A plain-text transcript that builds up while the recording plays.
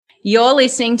You're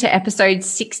listening to episode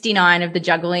 69 of the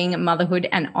Juggling Motherhood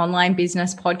and Online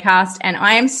Business podcast. And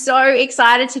I am so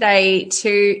excited today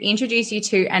to introduce you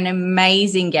to an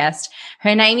amazing guest.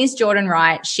 Her name is Jordan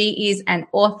Wright. She is an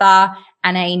author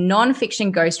and a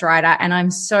non-fiction ghostwriter. And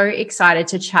I'm so excited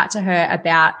to chat to her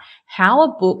about how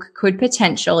a book could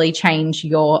potentially change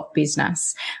your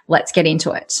business. Let's get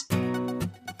into it.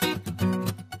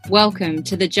 Welcome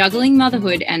to the Juggling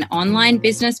Motherhood and Online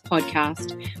Business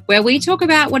podcast, where we talk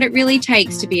about what it really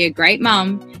takes to be a great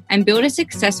mum and build a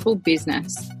successful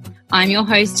business. I'm your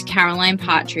host, Caroline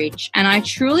Partridge, and I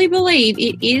truly believe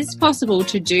it is possible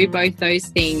to do both those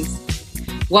things.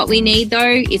 What we need,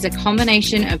 though, is a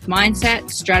combination of mindset,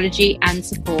 strategy, and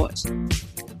support.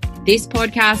 This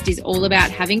podcast is all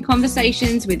about having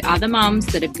conversations with other mums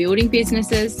that are building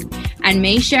businesses and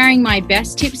me sharing my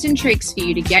best tips and tricks for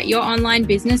you to get your online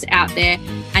business out there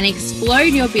and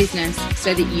explode your business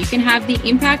so that you can have the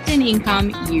impact and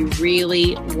income you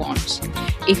really want.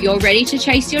 If you're ready to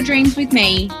chase your dreams with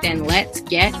me, then let's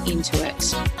get into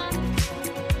it.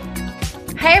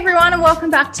 Hey everyone, and welcome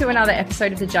back to another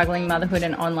episode of the Juggling Motherhood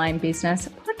and Online Business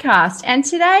podcast. And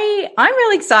today I'm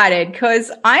really excited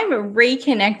because I'm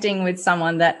reconnecting with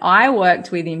someone that I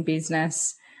worked with in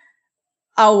business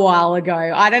a while ago.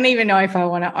 I don't even know if I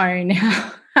want to own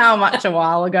how much a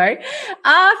while ago. A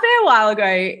fair while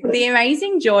ago, the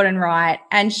amazing Jordan Wright.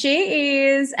 And she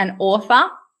is an author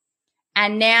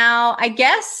and now, I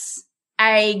guess,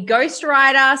 a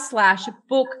ghostwriter /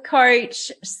 book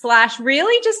coach /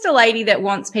 really just a lady that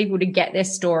wants people to get their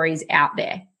stories out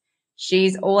there.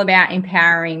 She's all about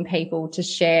empowering people to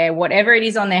share whatever it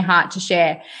is on their heart to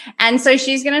share. And so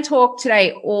she's going to talk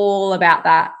today all about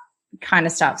that kind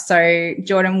of stuff. So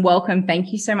Jordan, welcome.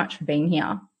 Thank you so much for being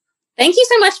here. Thank you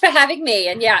so much for having me.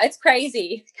 And yeah, it's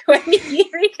crazy. When you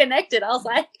reconnected, I was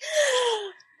like,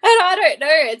 I don't know.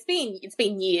 It's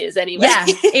been years anyway. Yeah,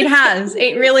 it has.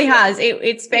 It really has.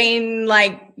 It's been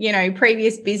like,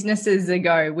 previous businesses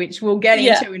ago, which we'll get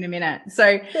into in a minute.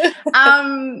 So,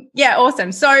 yeah,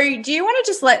 awesome. So do you want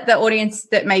to just let the audience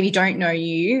that maybe don't know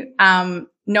you,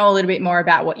 know a little bit more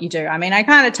about what you do? I mean, I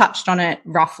kind of touched on it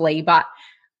roughly, but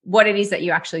what it is that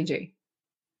you actually do.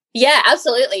 Yeah,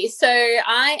 absolutely. So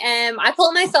I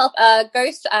call myself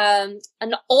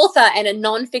an author and a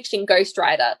non-fiction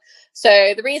ghostwriter.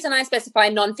 So the reason I specify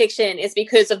non-fiction is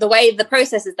because of the way the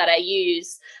processes that I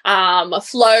use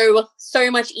flow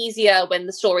so much easier when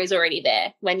the story's already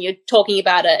there. When you're talking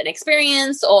about an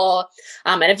experience or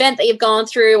an event that you've gone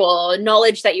through or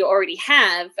knowledge that you already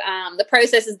have, the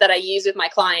processes that I use with my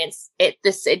clients, it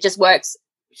just works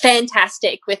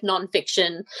fantastic with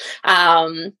nonfiction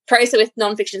with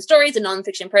nonfiction stories and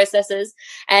nonfiction processes.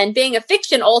 And being a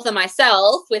fiction author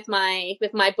myself with my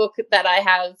book that I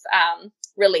have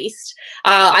released,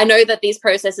 I know that these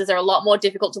processes are a lot more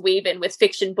difficult to weave in with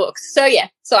fiction books. So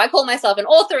I call myself an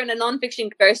author and a nonfiction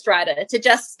ghostwriter to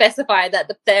just specify that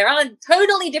there are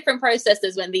totally different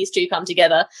processes when these two come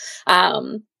together,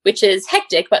 which is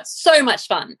hectic but so much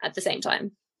fun at the same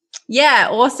time. Yeah,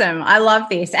 awesome. I love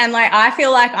this. And I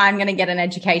feel like I'm going to get an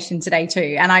education today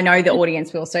too. And I know the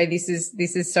audience will. So this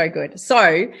is so good.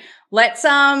 So let's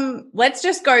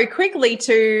just go quickly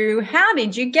to how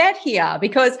did you get here?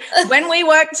 Because when we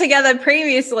worked together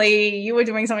previously, you were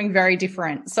doing something very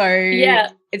different. So yeah,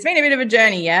 it's been a bit of a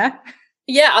journey. Yeah.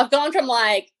 Yeah, I've gone from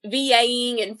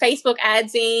VAing and Facebook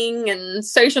adsing and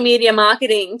social media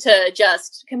marketing to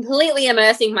just completely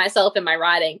immersing myself in my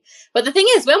writing. But the thing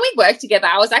is, when we worked together,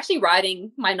 I was actually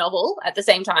writing my novel at the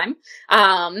same time.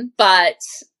 But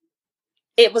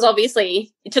it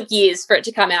took years for it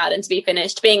to come out and to be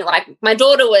finished. Being my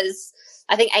daughter was,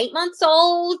 I think, 8 months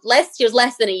old. She was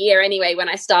less than a year anyway when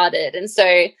I started. And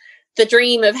so the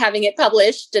dream of having it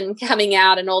published and coming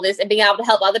out and all this and being able to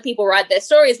help other people write their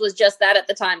stories was just that at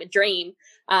the time, a dream.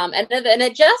 And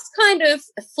it just kind of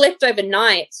flipped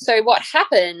overnight. So what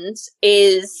happened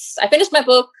is I finished my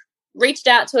book, reached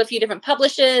out to a few different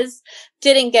publishers,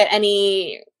 didn't get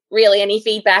any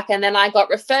feedback. And then I got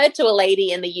referred to a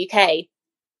lady in the UK.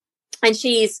 And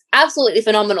she's absolutely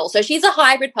phenomenal. So she's a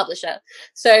hybrid publisher.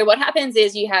 So what happens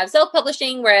is you have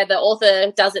self-publishing where the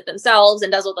author does it themselves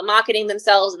and does all the marketing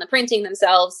themselves and the printing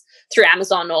themselves through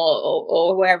Amazon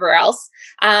or wherever else.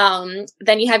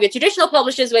 Then you have your traditional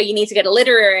publishers where you need to get a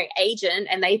literary agent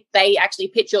and they actually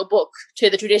pitch your book to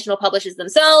the traditional publishers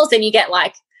themselves. And you get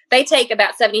they take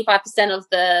about 75% of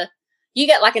the you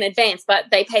get like an advance, but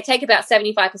they take about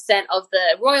 75% of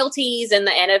the royalties and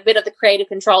a bit of the creative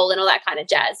control and all that kind of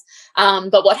jazz.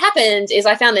 But what happened is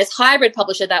I found this hybrid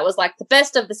publisher that was like the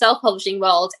best of the self-publishing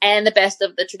world and the best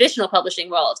of the traditional publishing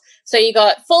world. So you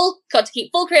got to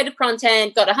keep full creative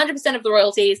content, got 100% of the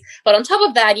royalties, but on top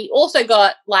of that, you also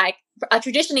got like a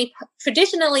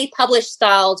traditionally published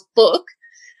styled book.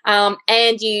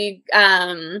 And you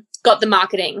got the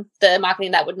marketing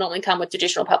that would normally come with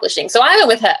traditional publishing. So I went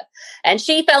with her, and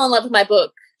she fell in love with my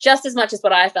book just as much as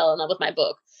what I fell in love with my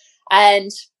book.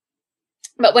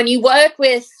 But when you work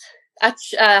with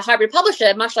a hybrid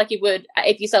publisher, much like you would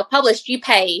if you self-published, you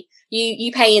pay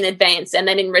in advance, and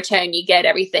then in return you get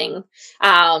everything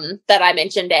that I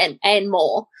mentioned and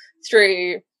more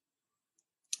through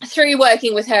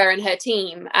working with her and her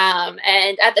team.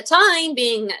 And at the time,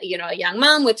 being, a young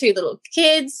mum with 2 little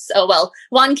kids,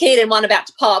 one kid and one about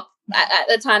to pop at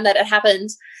the time that it happened,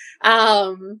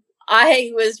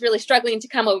 I was really struggling to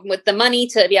come up with the money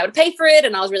to be able to pay for it,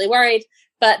 and I was really worried.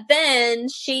 But then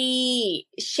she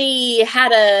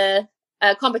had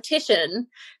a competition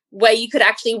where you could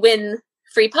actually win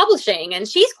free publishing, and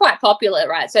she's quite popular,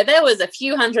 right? So there was a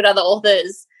few hundred other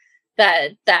authors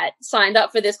that signed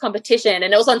up for this competition,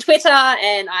 and it was on Twitter,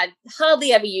 and I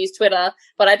hardly ever use Twitter,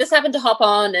 but I just happened to hop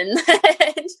on and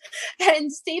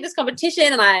and see this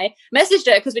competition, and I messaged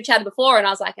her because we chatted before, and I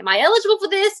was like, am I eligible for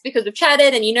this? Because we've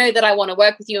chatted, and that I want to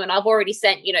work with you, and I've already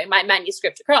sent, my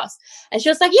manuscript across. And she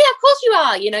was like, yeah, of course you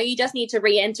are. You just need to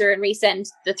re-enter and resend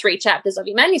the 3 chapters of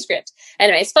your manuscript.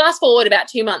 Anyways, fast forward about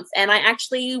 2 months, and I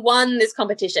actually won this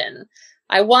competition.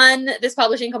 I won this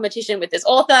publishing competition with this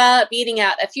author, beating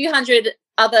out a few hundred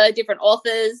other different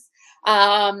authors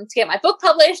to get my book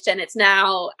published. And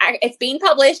it's been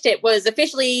published. It was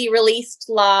officially released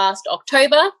last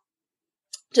October,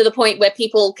 to the point where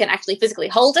people can actually physically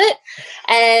hold it.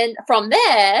 And from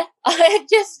there,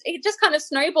 it just kind of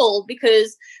snowballed,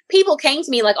 because people came to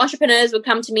me, like entrepreneurs would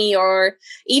come to me, or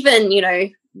even,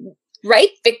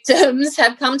 rape victims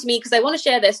have come to me because they want to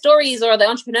share their stories, or the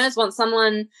entrepreneurs want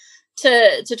someone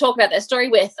to talk about their story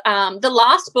with. The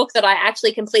last book that I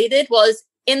actually completed was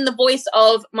in the voice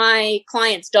of my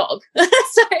client's dog.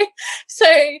 so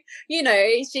he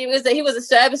was a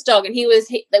service dog, and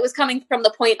that was coming from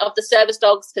the point of the service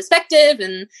dog's perspective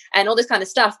and all this kind of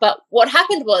stuff. But what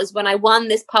happened was, when I won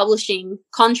this publishing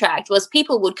contract, was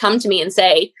people would come to me and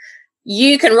say,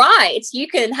 you can write, you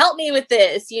can help me with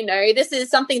this, this is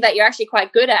something that you're actually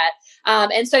quite good at.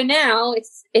 And so now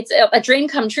it's a dream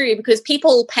come true, because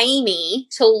people pay me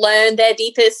to learn their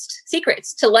deepest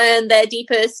secrets, to learn their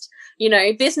deepest,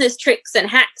 business tricks and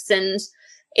hacks. And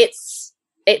it's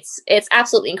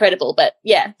absolutely incredible. But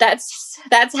yeah, that's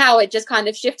how it just kind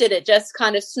of shifted. It just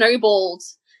kind of snowballed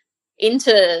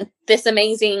into this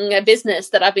amazing business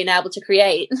that I've been able to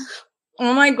create.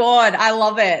 Oh my God, I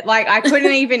love it. Like, I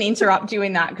couldn't even interrupt you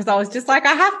in that, because I was just like,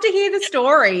 I have to hear the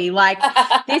story. Like,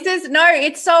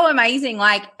 it's so amazing.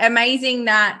 Like, amazing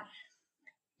that,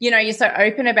 you're so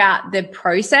open about the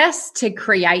process to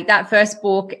create that first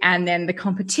book, and then the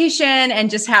competition, and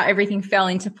just how everything fell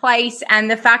into place. And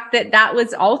the fact that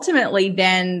was ultimately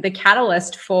then the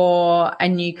catalyst for a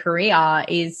new career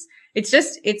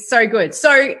it's so good.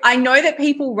 So I know that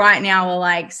people right now are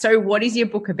like, so what is your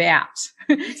book about?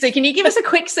 So can you give us a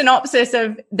quick synopsis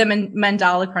of the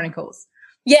Mandala Chronicles?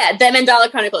 Yeah, the Mandala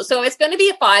Chronicles. So it's going to be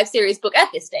a 5-series book at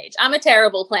this stage. I'm a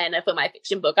terrible planner for my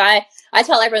fiction book. I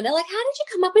tell everyone, they're like, how did you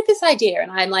come up with this idea?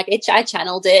 And I'm like, I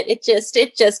channeled it.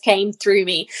 It just came through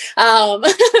me.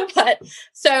 But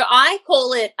so I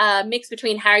call it a mix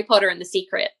between Harry Potter and The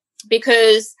Secret,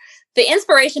 because the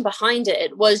inspiration behind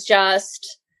it was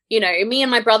just, me and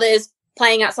my brothers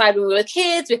playing outside when we were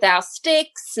kids with our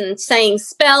sticks and saying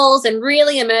spells and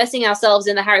really immersing ourselves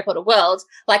in the Harry Potter world,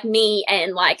 like me.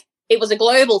 And like, it was a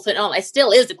global phenomenon. It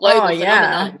still is a global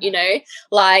phenomenon,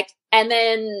 and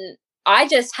then I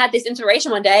just had this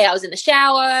inspiration one day. I was in the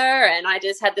shower and I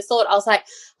just had this thought. I was like,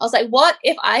 what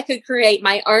if I could create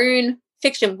my own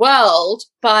fiction world,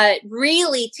 but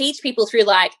really teach people through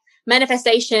like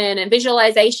manifestation and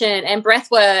visualization and breath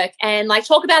work, and like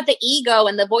talk about the ego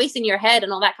and the voice in your head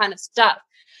and all that kind of stuff.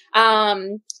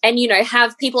 And,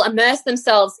 have people immerse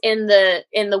themselves in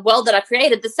the world that I've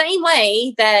created, the same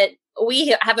way that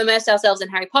we have immersed ourselves in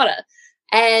Harry Potter.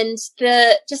 And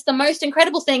the most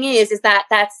incredible thing is that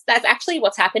that's actually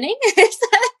what's happening. That's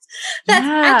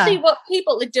actually what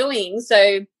people are doing.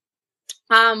 So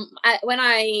when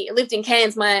I lived in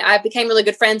Cairns, I became really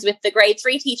good friends with the grade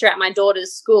 3 teacher at my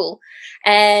daughter's school,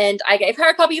 and I gave her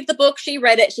a copy of the book. She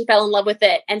read it, she fell in love with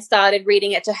it, and started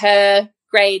reading it to her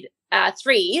grade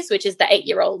threes, which is the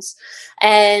 8-year-olds,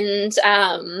 and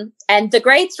the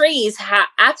grade threes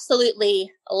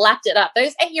absolutely lapped it up.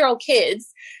 Those 8-year-old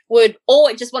kids would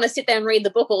all just want to sit there and read the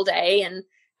book all day, and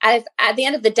at the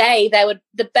end of the day, the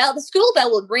school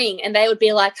bell would ring, and they would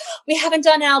be like, "We haven't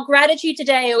done our gratitude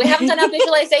today, or we haven't done our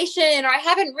visualization, or I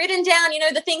haven't written down,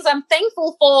 the things I'm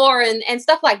thankful for," and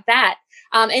stuff like that.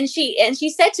 And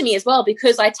she said to me as well,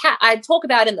 because I talk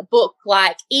about in the book,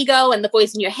 like ego and the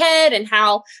voice in your head, and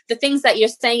how the things that you're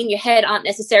saying in your head aren't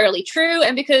necessarily true.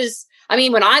 And because,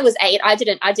 when I was 8, I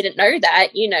didn't know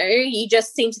that, you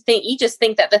just think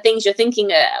that the things you're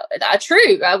thinking are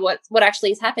true, what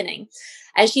actually is happening.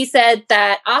 And she said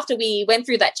that after we went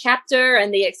through that chapter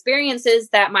and the experiences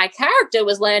that my character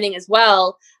was learning as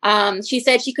well, she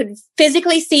said she could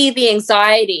physically see the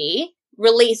anxiety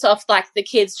release off like the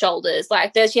kids' shoulders.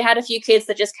 Like she had a few kids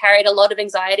that just carried a lot of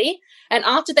anxiety. And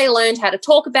after they learned how to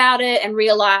talk about it and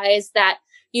realize that,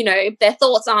 their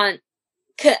thoughts aren't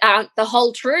the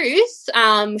whole truth,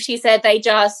 she said they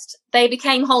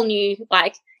became whole new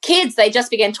like kids. They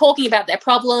just began talking about their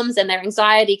problems, and their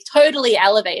anxiety totally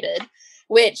elevated,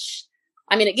 which,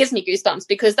 it gives me goosebumps,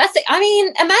 because imagine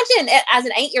it as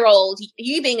an 8-year-old,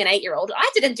 you being an 8-year-old. I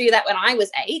didn't do that when I was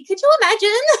 8. Could you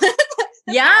imagine?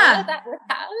 Yeah. That would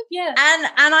have? Yeah.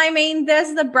 And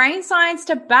there's the brain science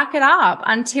to back it up.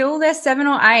 Until they're 7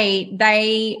 or 8,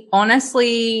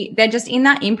 they're just in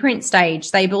that imprint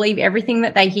stage. They believe everything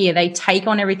that they hear. They take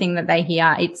on everything that they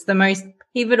hear. It's the most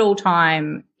pivotal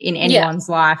time in anyone's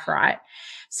life, right?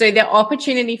 So the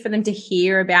opportunity for them to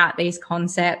hear about these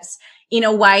concepts in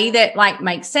a way that like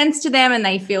makes sense to them, and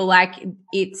they feel like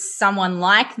it's someone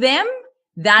like them,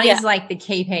 that is like the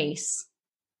key piece.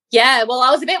 Yeah, well,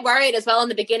 I was a bit worried as well in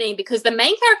the beginning, because the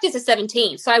main characters are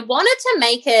 17. So I wanted to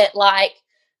make it like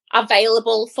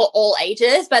available for all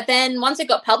ages. But then once it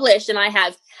got published and I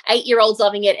have 8-year-olds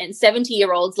loving it and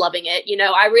 70-year-olds loving it,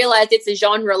 I realized it's a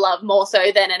genre love more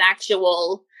so than an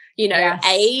actual,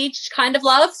 age kind of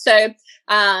love. So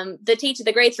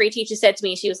the grade 3 teacher said to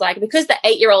me, she was like, because the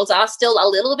 8-year-olds are still a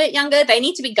little bit younger, they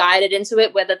need to be guided into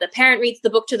it, whether the parent reads the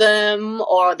book to them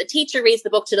or the teacher reads the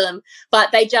book to them.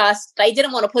 But they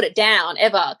didn't want to put it down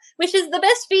ever, which is the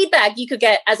best feedback you could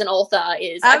get as an author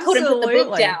is I couldn't put the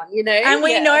book down, And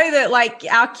we know that like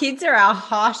our kids are our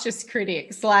harshest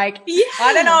critics. Like,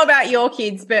 I don't know about your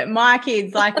kids, but my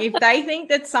kids, like if they think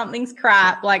that something's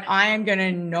crap, like I am going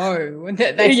to know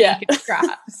that they think it's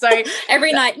crap. So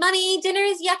every night, Mummy, dinner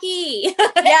is yucky.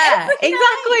 Yeah,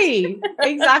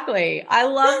 exactly. I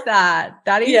love that.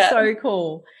 That is so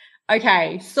cool.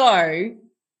 Okay, so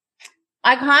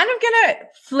I kind of gonna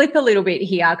flip a little bit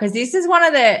here, because this is one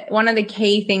of the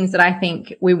key things that I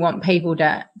think we want people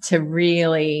to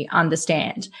really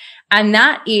understand. And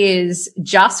that is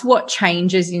just what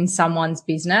changes in someone's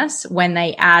business when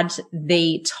they add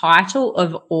the title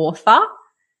of author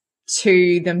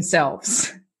to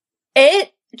themselves.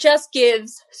 It just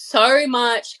gives so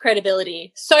much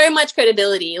credibility.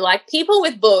 Like people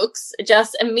with books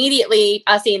just immediately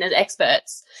are seen as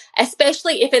experts,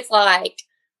 especially if it's like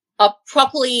a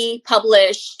properly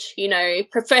published,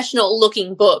 professional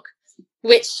looking book,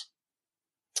 which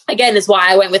again is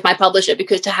why I went with my publisher,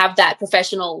 because to have that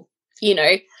professional,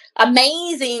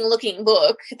 amazing looking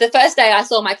book, the first day I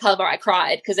saw my cover, I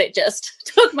cried because it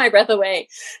just took my breath away,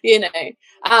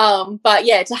 But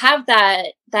yeah, to have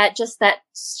that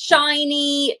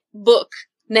shiny book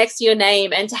next to your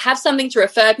name, and to have something to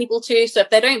refer people to. So if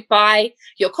they don't buy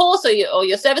your course or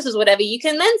your services, or whatever, you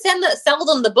can then sell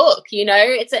them the book.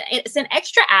 It's an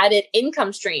extra added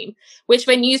income stream, which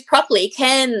when used properly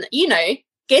can,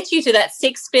 get you to that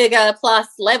 6-figure plus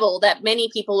level that many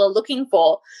people are looking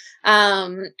for.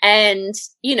 And as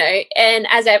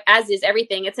is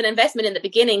everything, it's an investment in the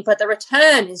beginning, but the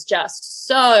return is just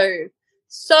so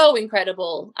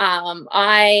incredible.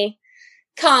 I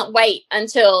can't wait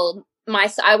until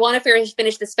I want to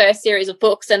finish this first series of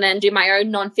books and then do my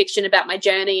own nonfiction about my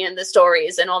journey and the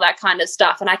stories and all that kind of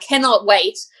stuff. And I cannot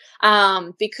wait,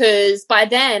 because by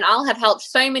then I'll have helped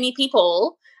so many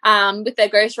people, with their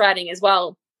ghostwriting as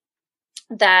well,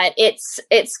 that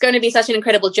it's going to be such an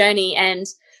incredible journey. And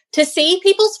to see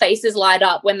people's faces light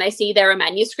up when they see their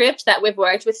manuscript that we've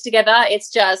worked with together, it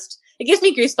gives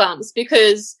me goosebumps,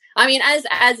 because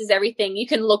as is everything, you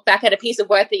can look back at a piece of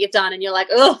work that you've done and you're like,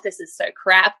 oh, this is so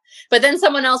crap. But then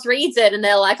someone else reads it and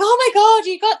they're like, oh my God,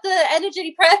 you got the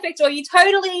energy perfect, or you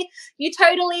totally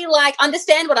like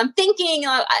understand what I'm thinking.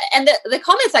 And the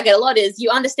comments I get a lot is, you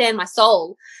understand my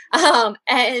soul.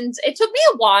 And it took me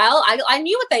a while. I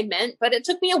knew what they meant, but it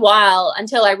took me a while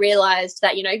until I realized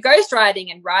that, ghostwriting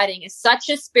and writing is such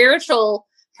a spiritual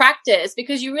practice,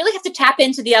 because you really have to tap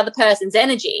into the other person's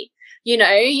energy. You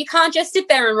know, you can't just sit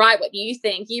there and write what you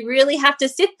think. You really have to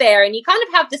sit there, and you kind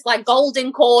of have this like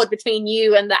golden cord between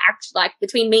you and the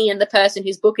between me and the person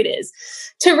whose book it is,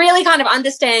 to really kind of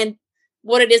understand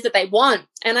what it is that they want.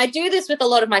 And I do this with a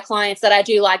lot of my clients that I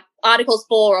do like articles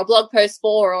for, or blog posts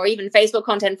for, or even Facebook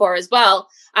content for as well.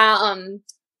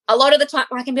 A lot of the time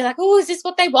I can be like, oh, is this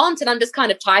what they want? And I'm just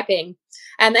kind of typing.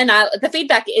 And then the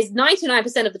feedback is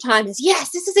 99% of the time is,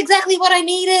 yes, this is exactly what I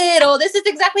needed, or this is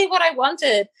exactly what I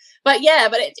wanted. But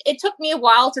it took me a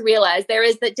while to realize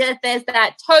there's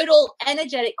that total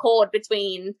energetic cord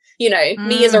between, you know,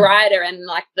 me as a writer and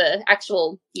like the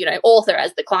actual, you know, author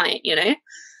as the client, you know?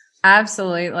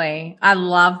 Absolutely. I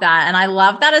love that. And I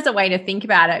love that as a way to think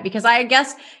about it, because I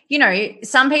guess, you know,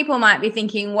 some people might be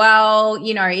thinking, well,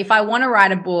 you know, if I want to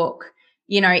write a book,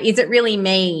 you know, is it really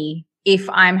me if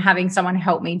I'm having someone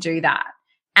help me do that?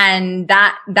 And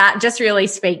that just really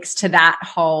speaks to that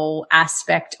whole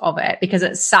aspect of it, because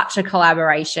it's such a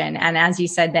collaboration. And as you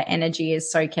said, the energy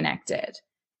is so connected.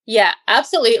 Yeah,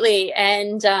 absolutely.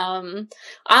 And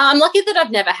I'm lucky that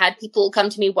I've never had people come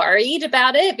to me worried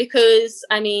about it, because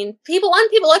I mean, a lot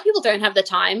of people don't have the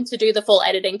time to do the full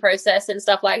editing process and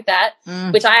stuff like that,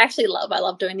 which I actually love. I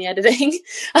love doing the editing.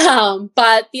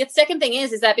 But the second thing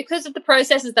is that because of the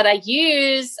processes that I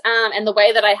use and the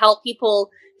way that I help people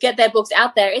get their books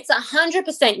out there, it's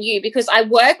 100% you, because I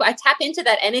tap into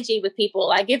that energy with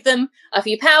people. I give them a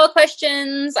few power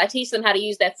questions. I teach them how to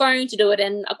use their phone to do it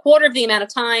in a quarter of the amount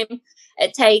of time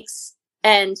it takes.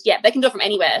 And yeah, they can do it from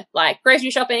anywywhere, like grocery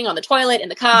shopping, on the toilet, in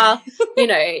the car. You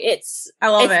know, it's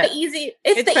the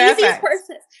easiest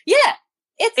process. Yeah.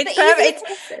 It's perfect.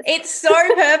 It's so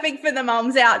perfect for the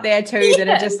mums out there too that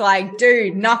are just like,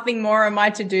 dude, nothing more on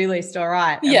my to-do list. All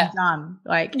right, I'm done.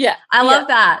 Like, I love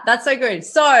that. That's so good.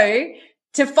 So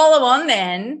to follow on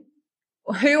then,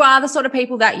 who are the sort of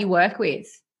people that you work with?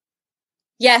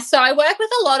 Yeah, so I work with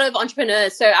a lot of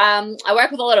entrepreneurs. So I work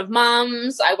with a lot of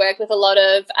mums. I work with a lot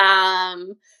of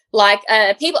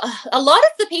people. A lot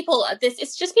of the people,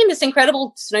 it's just been this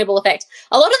incredible snowball effect.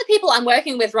 A lot of the people I'm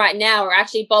working with right now are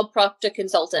actually Bob Proctor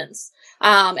consultants,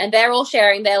 and they're all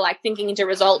sharing their like thinking into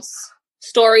results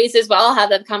stories as well, how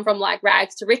they've come from like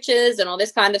rags to riches and all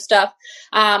this kind of stuff,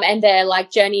 and their like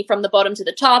journey from the bottom to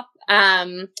the top.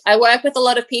 I work with a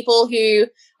lot of people who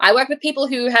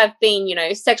have been, you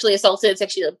know, sexually assaulted,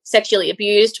 sexually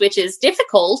abused, which is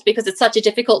difficult because it's such a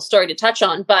difficult story to touch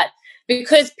on, but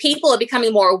because people are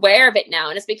becoming more aware of it now,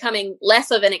 and it's becoming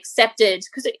less of an accepted,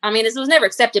 because it was never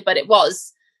accepted, but it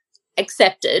was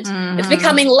accepted. It's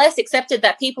becoming less accepted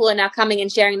that people are now coming and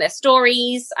sharing their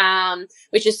stories,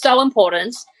 which is so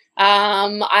important.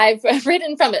 I've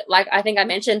written from it, like I think I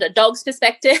mentioned, a dog's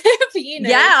perspective. You know?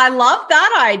 Yeah, I love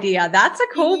that idea. That's a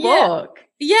cool book.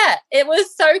 Yeah, it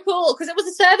was so cool because it was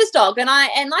a service dog. And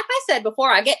like I said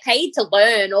before, I get paid to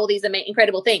learn all these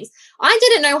incredible things. I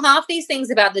didn't know half these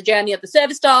things about the journey of the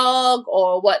service dog,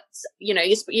 or what, you know,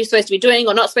 you're supposed to be doing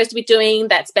or not supposed to be doing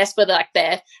that's best for their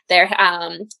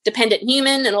dependent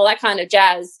human and all that kind of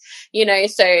jazz, you know.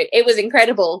 So it was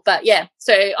incredible. But yeah,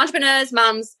 so entrepreneurs,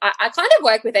 mums, I kind of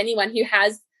work with anyone who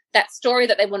has that story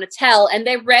that they want to tell, and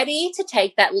they're ready to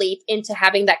take that leap into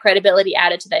having that credibility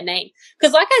added to their name.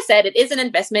 Because like I said, it is an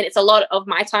investment. It's a lot of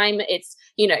my time. It's,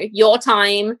 you know, your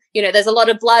time. You know, there's a lot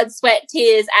of blood, sweat,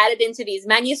 tears added into these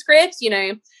manuscripts, you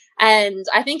know. And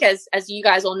I think as you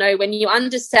guys all know, when you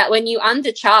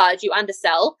undercharge, you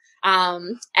undersell.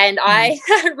 And I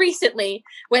recently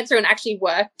went through and actually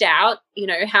worked out, you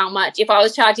know, how much, if I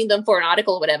was charging them for an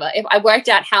article or whatever, if I worked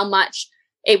out how much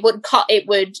it would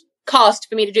cost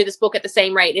for me to do this book at the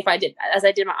same rate if I did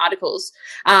my articles.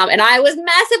 And I was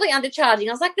massively undercharging.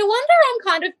 I was like, no wonder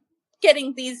I'm kind of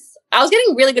getting I was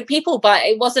getting really good people, but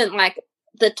it wasn't like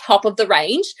the top of the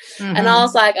range. And I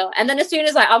was like, oh, and then as soon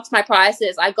as I upped my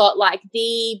prices, I got like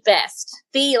the best,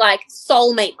 like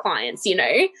soulmate clients, you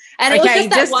know. And it was just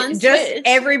that one switch. Just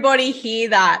everybody hear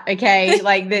that, okay?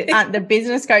 Like the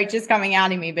business coach is coming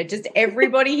out in me, but just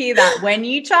everybody hear that. When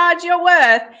you charge your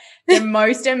worth, the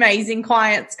most amazing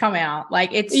clients come out.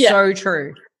 Like it's so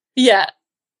true. Yeah.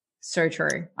 So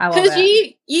true. I love it. Because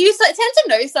you tend to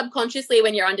know subconsciously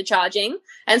when you're undercharging.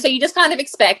 And so you just kind of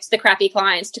expect the crappy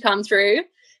clients to come through.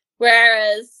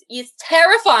 Whereas it's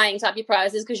terrifying to up your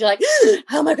prices because you're like,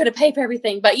 how am I going to pay for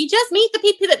everything? But you just meet the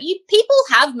people people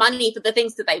have money for the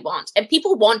things that they want. And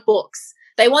people want books.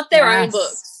 They want their own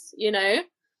books, you know?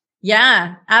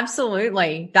 Yeah,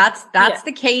 absolutely. That's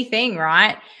the key thing,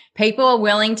 right? People are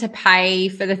willing to pay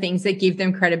for the things that give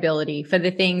them credibility, for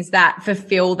the things that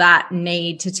fulfill that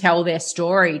need to tell their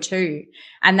story too.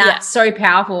 And that's so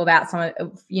powerful about some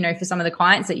of, for some of the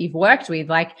clients that you've worked with,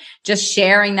 like just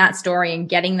sharing that story and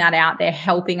getting that out there,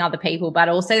 helping other people, but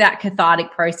also that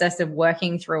cathartic process of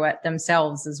working through it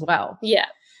themselves as well. Yeah.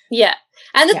 Yeah.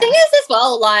 And the thing is as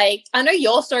well, like, I know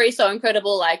your story is so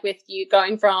incredible, like with you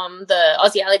going from the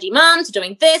Aussiology mom to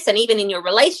doing this, and even in your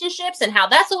relationships and how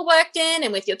that's all worked in,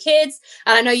 and with your kids.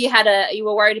 And I know you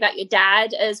were worried about your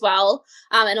dad as well,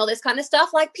 and all this kind of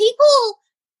stuff. Like, people,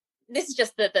 this is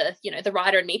just the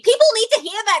writer in me. People need to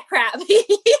hear that crap.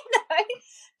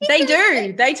 They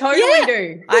do. They totally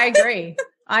do. I agree.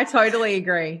 I totally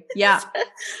agree. Yeah.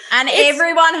 And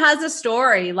everyone has a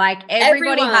story. Like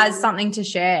everybody has something to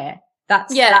share.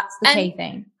 That's the key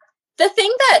thing. The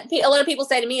thing that a lot of people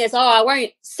say to me is, I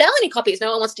won't sell any copies.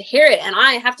 No one wants to hear it. And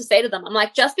I have to say to them, I'm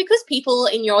like, just because people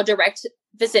in your direct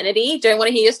vicinity don't want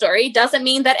to hear your story doesn't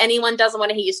mean that anyone doesn't want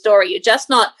to hear your story. You're just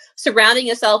not surrounding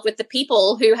yourself with the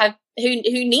people who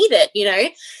need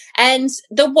it, And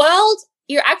the world,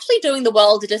 you're actually doing the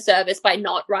world a disservice by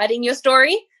not writing your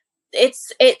story.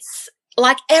 It's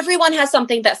like everyone has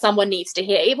something that someone needs to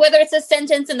hear, whether it's a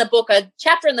sentence in the book, a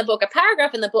chapter in the book, a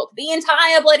paragraph in the book, the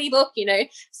entire bloody book,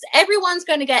 everyone's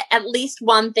going to get at least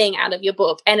one thing out of your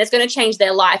book, and it's going to change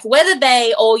their life, whether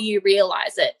they or you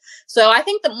realize it. So I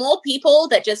think the more people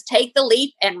that just take the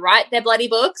leap and write their bloody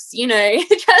books,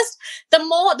 just the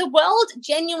more the world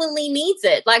genuinely needs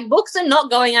it. Like, books are not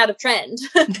going out of trend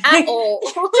at all.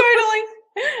 Totally.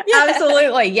 Yeah.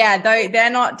 Absolutely. Yeah. They're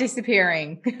not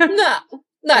disappearing.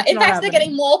 No, in fact, they're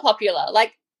getting more popular,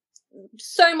 like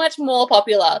so much more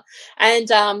popular. And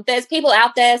there's people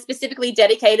out there specifically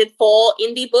dedicated for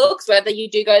indie books, whether you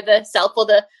do go the self or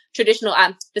the traditional,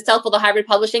 the self or the hybrid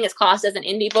publishing is classed as an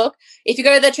indie book. If you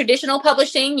go the traditional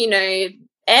publishing,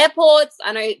 airports,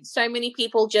 I know so many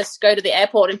people just go to the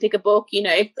airport and pick a book,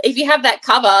 if you have that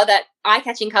cover, that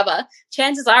eye-catching cover,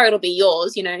 chances are it'll be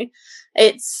yours,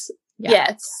 it's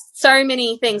so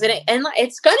many things, and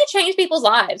it's going to change people's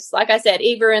lives. Like I said,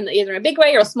 either in a big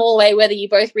way or a small way, whether you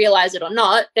both realize it or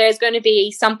not, there's going to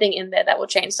be something in there that will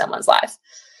change someone's life.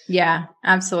 Yeah,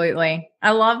 absolutely.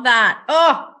 I love that.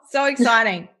 Oh, so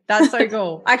exciting. That's so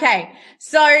cool. Okay.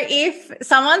 So if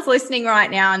someone's listening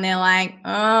right now and they're like,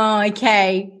 oh,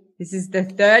 okay, this is the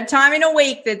third time in a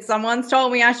week that someone's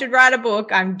told me I should write a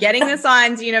book. I'm getting the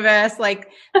signs universe.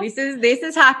 Like this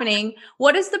is happening.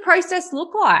 What does the process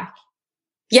look like?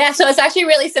 Yeah, so it's actually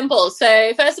really simple.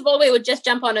 So first of all, we would just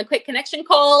jump on a quick connection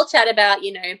call, chat about,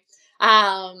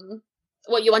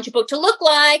 what you want your book to look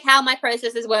like, how my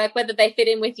processes work, whether they fit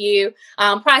in with you,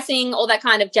 pricing, all that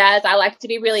kind of jazz. I like to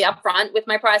be really upfront with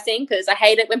my pricing because I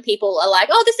hate it when people are like,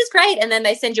 oh, this is great. And then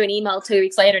they send you an email 2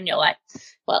 weeks later and you're like,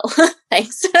 well,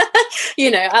 thanks.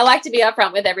 I like to be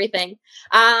upfront with everything.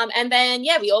 And then,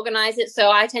 we organize it.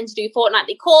 So I tend to do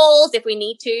fortnightly calls if we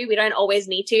need to. We don't always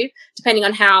need to, depending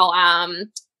on how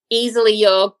easily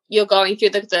you're going through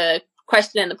the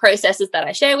question and the processes that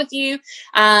I share with you.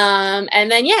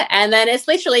 And then it's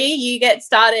literally you get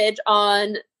started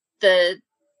on the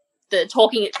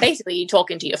talking. Basically, you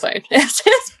talk into your phone.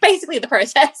 It's basically the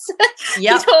process.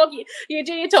 Yeah. You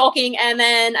do your talking, and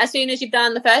then as soon as you've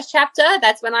done the first chapter,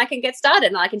 that's when I can get started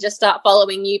and I can just start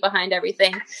following you behind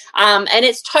everything. And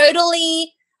it's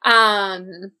totally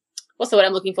what's the word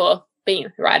I'm looking for? Being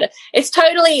a writer. It's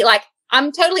totally like,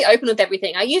 I'm totally open with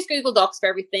everything. I use Google Docs for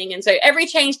everything. And so every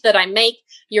change that I make,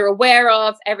 you're aware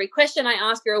of. Every question I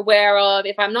ask, you're aware of.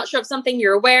 If I'm not sure of something,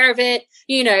 you're aware of it.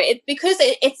 Because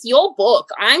it's your book.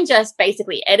 I'm just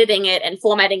basically editing it and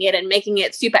formatting it and making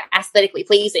it super aesthetically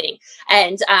pleasing.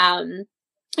 And,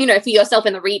 for yourself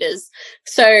and the readers.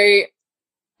 So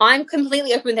I'm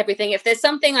completely open with everything. If there's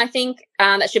something I think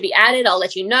that should be added, I'll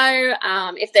let you know.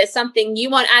 If there's something you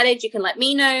want added, you can let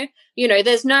me know.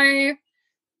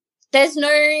 There's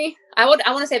no, I want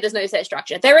to say there's no set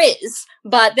structure. There is,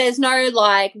 but there's no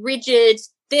like rigid,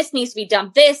 this needs to be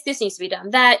done this needs to be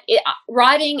done that.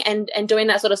 Writing and doing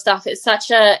that sort of stuff is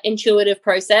such a intuitive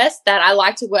process that I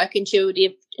like to work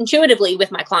intuitively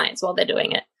with my clients while they're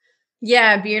doing it.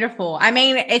 Yeah, beautiful. I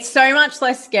mean, it's so much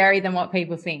less scary than what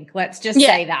people think. Let's just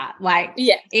say that. Like,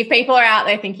 if people are out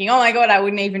there thinking, oh my God, I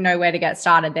wouldn't even know where to get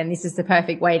started, then this is the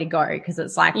perfect way to go, because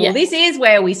it's like, well, this is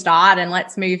where we start and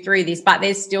let's move through this. But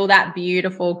there's still that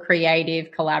beautiful, creative,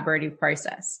 collaborative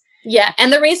process. Yeah.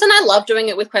 And the reason I love doing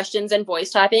it with questions and voice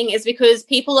typing is because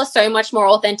people are so much more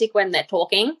authentic when they're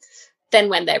talking than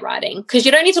when they're writing, because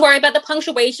you don't need to worry about the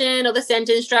punctuation or the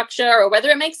sentence structure or whether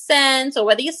it makes sense or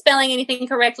whether you're spelling anything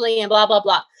correctly and blah, blah,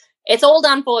 blah. it's all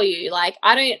done for you. Like,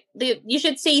 you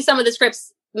should see some of the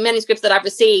manuscripts that I've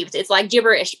received. It's like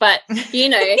gibberish, but you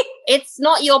know, it's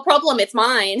not your problem. It's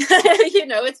mine. You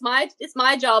know, it's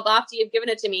my job after you've given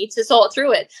it to me to sort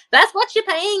through it. That's what you're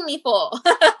paying me for.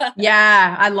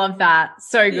 Yeah. I love that.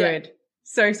 So good.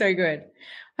 Yeah. So good.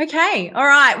 Okay. All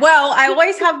right. Well, I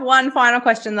always have one final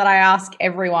question that I ask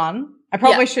everyone. I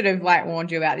probably should have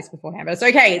warned you about this beforehand, but it's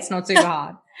okay. It's not super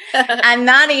hard. And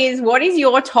that is, what is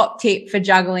your top tip for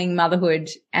juggling motherhood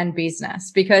and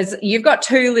business? Because you've got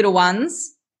 2 little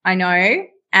ones, I know,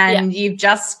 and you've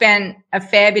just spent a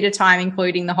fair bit of time,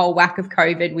 including the whole whack of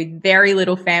COVID, with very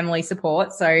little family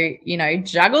support. So, you know,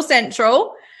 juggle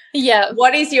central. Yeah.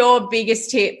 What is your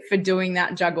biggest tip for doing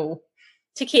that juggle?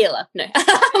 Tequila. No.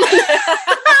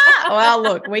 Well,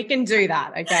 look, we can do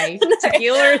that. Okay. No.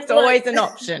 Tequila is always an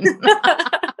option.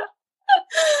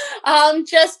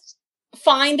 Just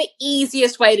find the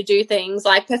easiest way to do things.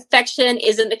 Like, perfection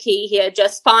isn't the key here.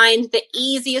 Just find the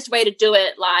easiest way to do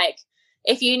it. Like,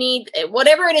 if you need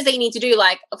whatever it is that you need to do,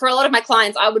 like for a lot of my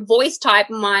clients, I would voice type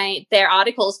their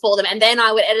articles for them, and then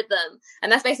I would edit them.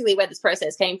 And that's basically where this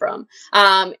process came from,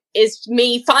 is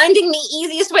me finding the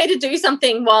easiest way to do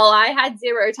something while I had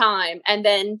 0 time, and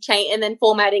then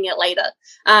formatting it later.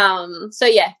 So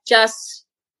yeah, just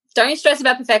don't stress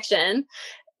about perfection.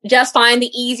 Just find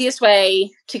the easiest way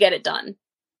to get it done.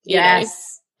 Yes. Know?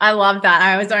 I love that.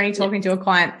 I was only talking to a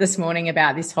client this morning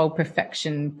about this whole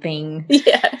perfection thing.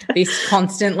 Yeah. This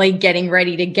constantly getting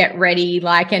ready to get ready,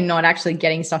 and not actually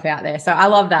getting stuff out there. So I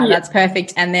love that. Yeah. That's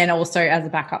perfect. And then also as a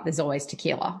backup, there's always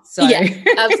tequila. So yeah,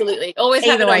 absolutely. Always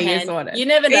have it on hand. Sorted. You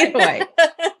never know.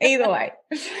 Either way.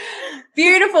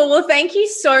 Beautiful. Well, thank you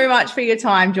so much for your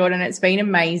time, Jordan. It's been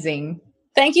amazing.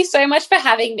 Thank you so much for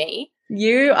having me.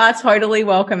 You are totally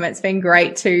welcome. It's been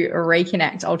great to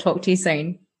reconnect. I'll talk to you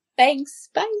soon. Thanks.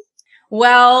 Bye.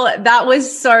 Well, that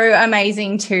was so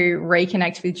amazing to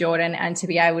reconnect with Jordan and to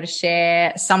be able to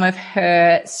share some of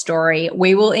her story.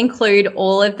 We will include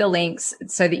all of the links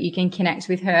so that you can connect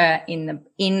with her in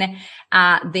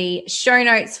the show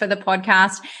notes for the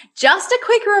podcast. Just a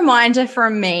quick reminder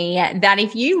from me that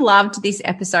if you loved this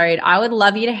episode, I would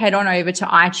love you to head on over to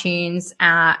iTunes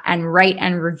and rate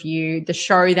and review the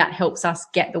show. That helps us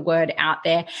get the word out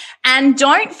there. And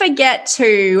don't forget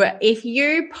to, if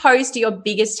you post your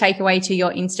biggest takeaway to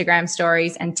your Instagram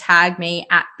stories and tag me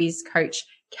at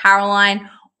BizCoachCaroline,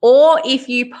 or if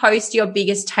you post your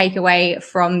biggest takeaway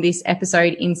from this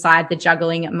episode inside the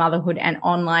Juggling Motherhood and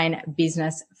Online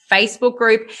Business Facebook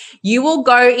group, you will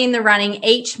go in the running.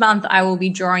 Each month, I will be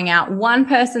drawing out one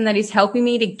person that is helping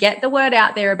me to get the word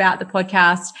out there about the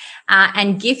podcast,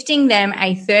 and gifting them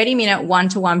a 30-minute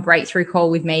one-to-one breakthrough call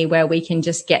with me where we can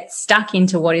just get stuck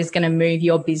into what is going to move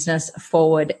your business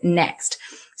forward next.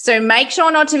 So make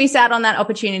sure not to miss out on that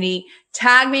opportunity.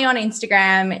 Tag me on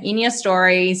Instagram in your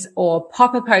stories or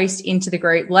pop a post into the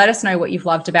group. Let us know what you've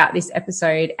loved about this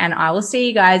episode, and I will see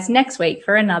you guys next week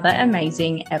for another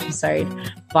amazing episode.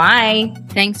 Bye.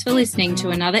 Thanks for listening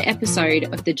to another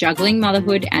episode of the Juggling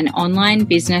Motherhood and Online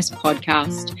Business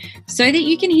podcast. So that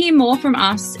you can hear more from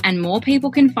us and more people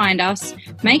can find us,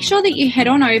 make sure that you head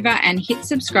on over and hit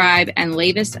subscribe and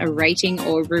leave us a rating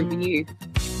or review.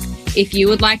 If you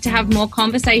would like to have more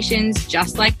conversations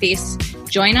just like this,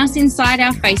 join us inside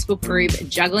our Facebook group,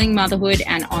 Juggling Motherhood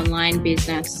and Online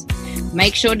Business.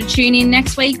 Make sure to tune in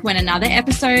next week when another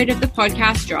episode of the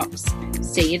podcast drops.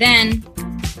 See you then.